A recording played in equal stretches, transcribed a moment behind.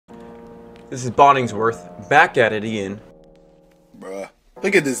This is Bonningsworth, back at it again. Bruh,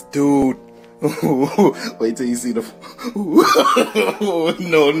 look at this dude. Wait till you see the...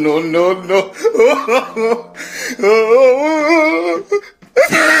 No, no, no, no.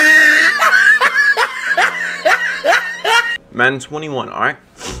 Madden 21, alright?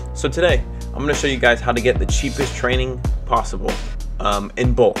 So today, I'm going to show you guys how to get the cheapest training possible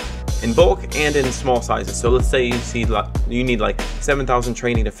in bulk. In bulk and in small sizes. So let's say you need like 7,000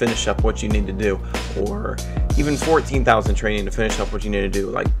 training to finish up what you need to do, or even 14,000 training to finish up what you need to do.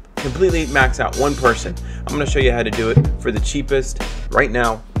 Like completely max out one person. I'm going to show you how to do it for the cheapest. Right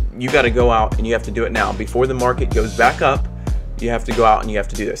now, you got to go out and you have to do it now. Before the market goes back up, you have to go out and you have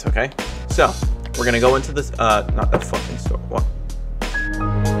to do this, okay? So we're going to go into this, not that fucking store. What?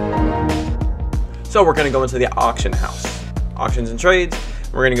 So we're going to go into the auction house. Auctions and trades.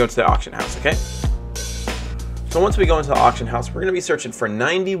 We're going to go to the auction house, okay? So once we go into the auction house, we're going to be searching for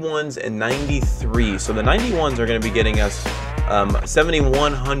 91s and 93s. So the 91s are going to be getting us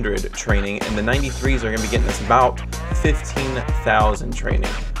 7,100 training, and the 93s are going to be getting us about 15,000 training.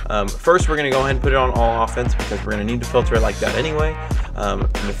 First, we're going to go ahead and put it on all offense because we're going to need to filter it like that anyway.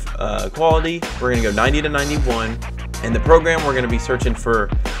 Quality, we're going to go 90 to 91. In the program, we're going to be searching for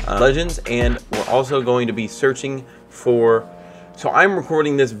legends, and we're also going to be searching for... So I'm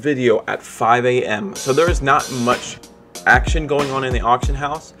recording this video at 5 a.m. So there's not much action going on in the auction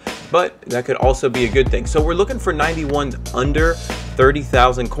house, but that could also be a good thing. So we're looking for 91s under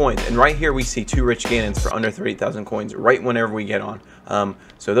 30,000 coins. And right here we see 2 rich Gannons for under 30,000 coins right whenever we get on.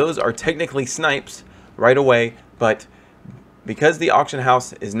 So those are technically snipes right away, but because the auction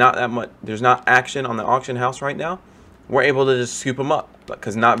house is not that much, there's not action on the auction house right now, we're able to just scoop them up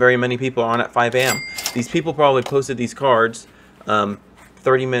because not very many people are on at 5 a.m. These people probably posted these cards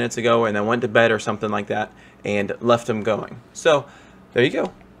 30 minutes ago and then went to bed or something like that and left them going. So there you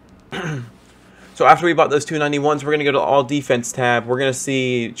go. So after we bought those 291s, we're going to go to the all defense tab. We're going to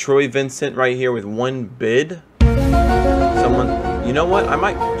see Troy Vincent right here with 1 bid. Someone, you know what? I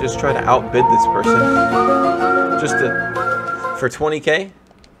might just try to outbid this person just for 20k.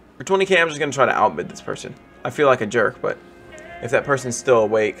 For 20k, I'm just going to try to outbid this person. I feel like a jerk, but if that person's still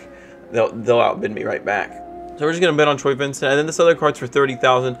awake, they'll outbid me right back. So we're just going to bid on Troy Vincent, and then this other card's for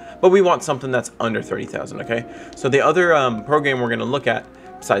 30,000, but we want something that's under 30,000, okay? So the other program we're going to look at,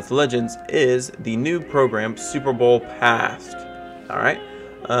 besides the Legends, is the new program, Super Bowl Past, all right?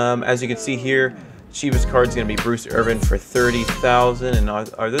 As you can see here, cheapest card's going to be Bruce Irvin for 30,000, and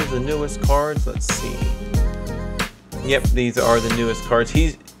are those the newest cards? Let's see. Yep, these are the newest cards.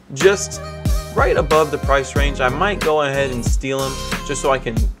 He's just right above the price range. I might go ahead and steal him just so I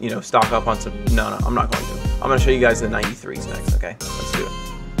can, you know, stock up on some. No, I'm not going to. I'm going to show you guys the 93s next, okay? Let's do it.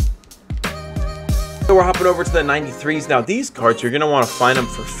 So we're hopping over to the 93s. Now, these cards, you're going to want to find them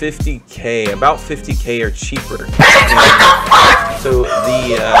for 50k, about 50k or cheaper. So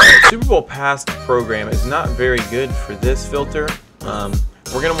the Super Bowl Past program is not very good for this filter. We're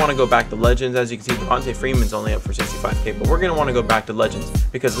going to want to go back to Legends. As you can see, Devontae Freeman's only up for 65k, but we're going to want to go back to Legends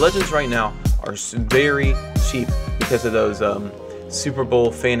because Legends right now are very cheap because of those Super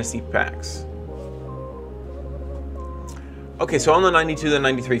Bowl fantasy packs. Okay, so on the 92 to the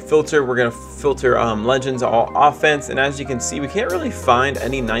 93 filter, we're going to filter Legends all offense, and as you can see, we can't really find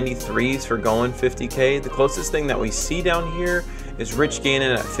any 93s for going 50k. The closest thing that we see down here is Rich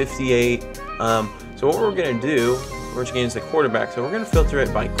Gannon at 58. So what we're going to do, Rich Gannon's a quarterback, so we're going to filter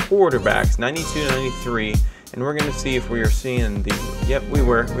it by quarterbacks, 92 to 93, and we're going to see if we are seeing the, yep, we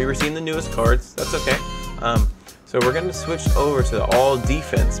were seeing the newest cards. That's okay. So we're going to switch over to the all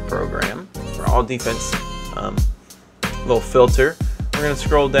defense program, or all defense little filter. We're going to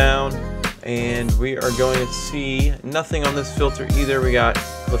scroll down, and we are going to see nothing on this filter either. We got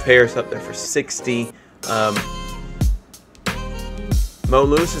Cliff Harris up there for 60. Mo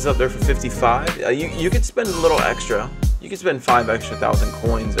Lewis is up there for 55. You could spend a little extra. You could spend 5 extra thousand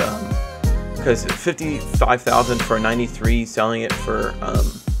coins because 55,000 for a 93, selling it for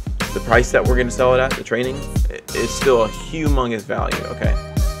the price that we're going to sell it at, the training, is still a humongous value. Okay.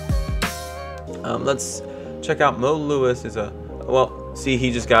 Let's check out Mo Lewis. Is a, well, see, he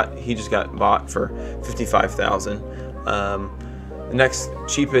just got bought for 55,000. The next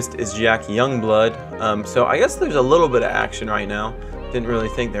cheapest is Jack Youngblood. So I guess there's a little bit of action right now. Didn't really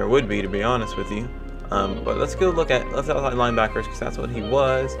think there would be, to be honest with you. But let's go look at left outside linebackers because that's what he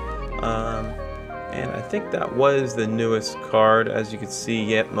was. And I think that was the newest card. As you can see,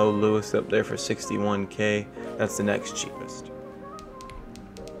 yep, Mo Lewis up there for 61k. That's the next cheapest.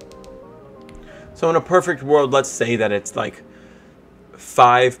 So in a perfect world, let's say that it's like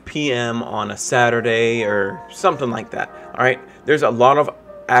 5 p.m. on a Saturday or something like that. All right, there's a lot of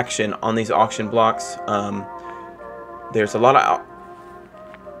action on these auction blocks. There's a lot of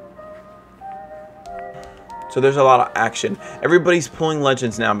action. Everybody's pulling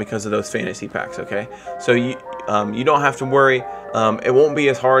legends now because of those fantasy packs, okay? So you don't have to worry. It won't be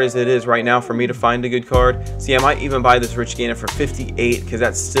as hard as it is right now for me to find a good card. See, I might even buy this Rich Gannon for 58 because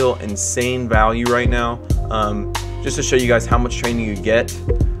that's still insane value right now. Just to show you guys how much training you get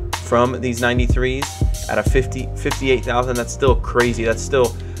from these 93s at a 58,000. That's still crazy. That's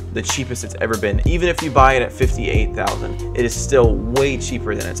still the cheapest it's ever been. Even if you buy it at 58,000, it is still way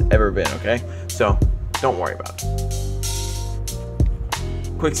cheaper than it's ever been, okay? So don't worry about it.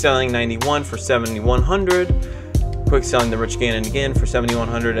 Quick selling 91 for 7,100. Quick selling the Rich Gannon again for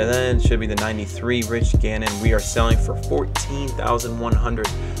 7,100, and then it should be the 93 Rich Gannon. We are selling for 14,100.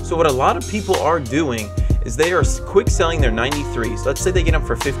 So what a lot of people are doing is they are quick selling their 93s. Let's say they get them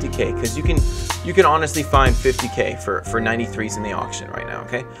for 50K, because you can honestly find 50K for 93s in the auction right now,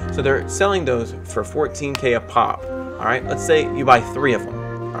 okay? So they're selling those for 14K a pop. All right, let's say you buy 3 of them.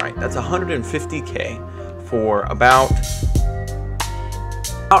 All right, that's 150K for about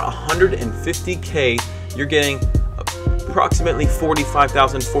 150K. You're getting approximately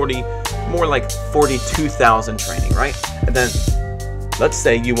 45,000, more like 42,000 training, right? And then let's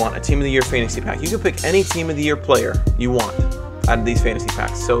say you want a Team of the Year fantasy pack. You can pick any Team of the Year player you want out of these fantasy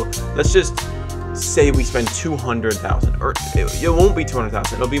packs. So let's just say we spend 200,000, or it won't be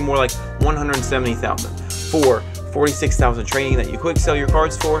 200,000. It'll be more like 170,000 for 46,000 training that you quick sell your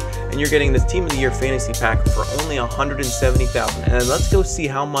cards for, and you're getting this Team of the Year fantasy pack for only 170,000. And then let's go see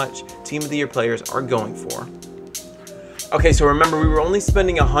how much Team of the Year players are going for. Okay, so remember, we were only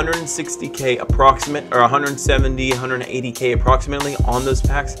spending 160K approximate, or 170, 180K approximately on those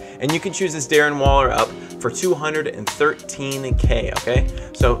packs, and you can choose this Darren Waller up for 213K, okay?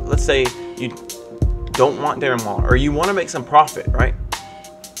 So let's say you don't want Darren Waller, or you want to make some profit, right?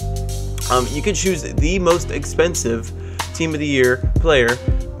 You could choose the most expensive Team of the Year player,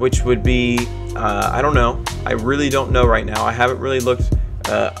 which would be, I don't know. I really don't know right now. I haven't really looked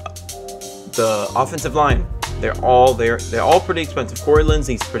the offensive line. They're all pretty expensive. Corey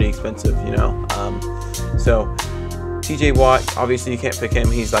Lindsey's pretty expensive, you know. So TJ Watt, obviously you can't pick him.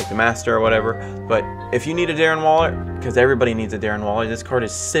 He's like the master or whatever. But if you need a Darren Waller, because everybody needs a Darren Waller, this card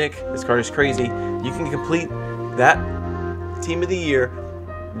is sick. This card is crazy. You can complete that Team of the Year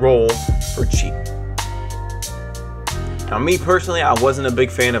role for cheap. Now, me personally, I wasn't a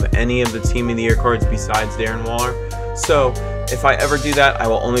big fan of any of the Team of the Year cards besides Darren Waller. So if I ever do that, I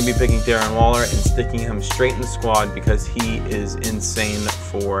will only be picking Darren Waller and sticking him straight in the squad because he is insane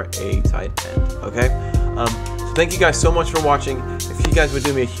for a tight end, okay? So thank you guys so much for watching. If you guys would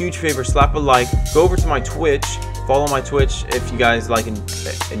do me a huge favor, slap a like, go over to my Twitch, follow my Twitch if you guys like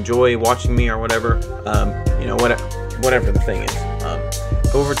enjoy watching me or whatever, you know, whatever the thing is.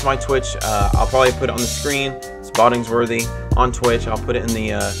 Go over to my Twitch. I'll probably put it on the screen. It's Bottingsworthy on Twitch. I'll put it in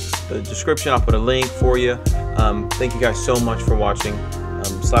the description. I'll put a link for you. Thank you guys so much for watching.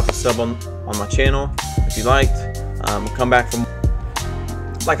 Slap a sub on my channel if you liked. Come back from,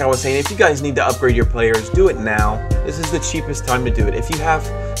 like I was saying, if you guys need to upgrade your players, do it now. This is the cheapest time to do it. If you have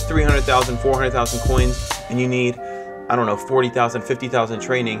 300,000, 400,000 coins and you need, I don't know, 40,000, 50,000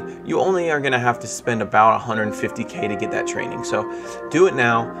 training, you only are going to have to spend about 150K to get that training. So do it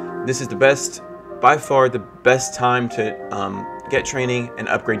now. This is the best, by far the best time to get training and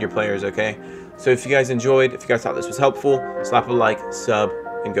upgrade your players, okay? So if you guys enjoyed, if you guys thought this was helpful, slap a like, sub,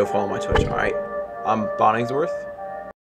 and go follow my Twitch, all right? I'm Bottingsworth.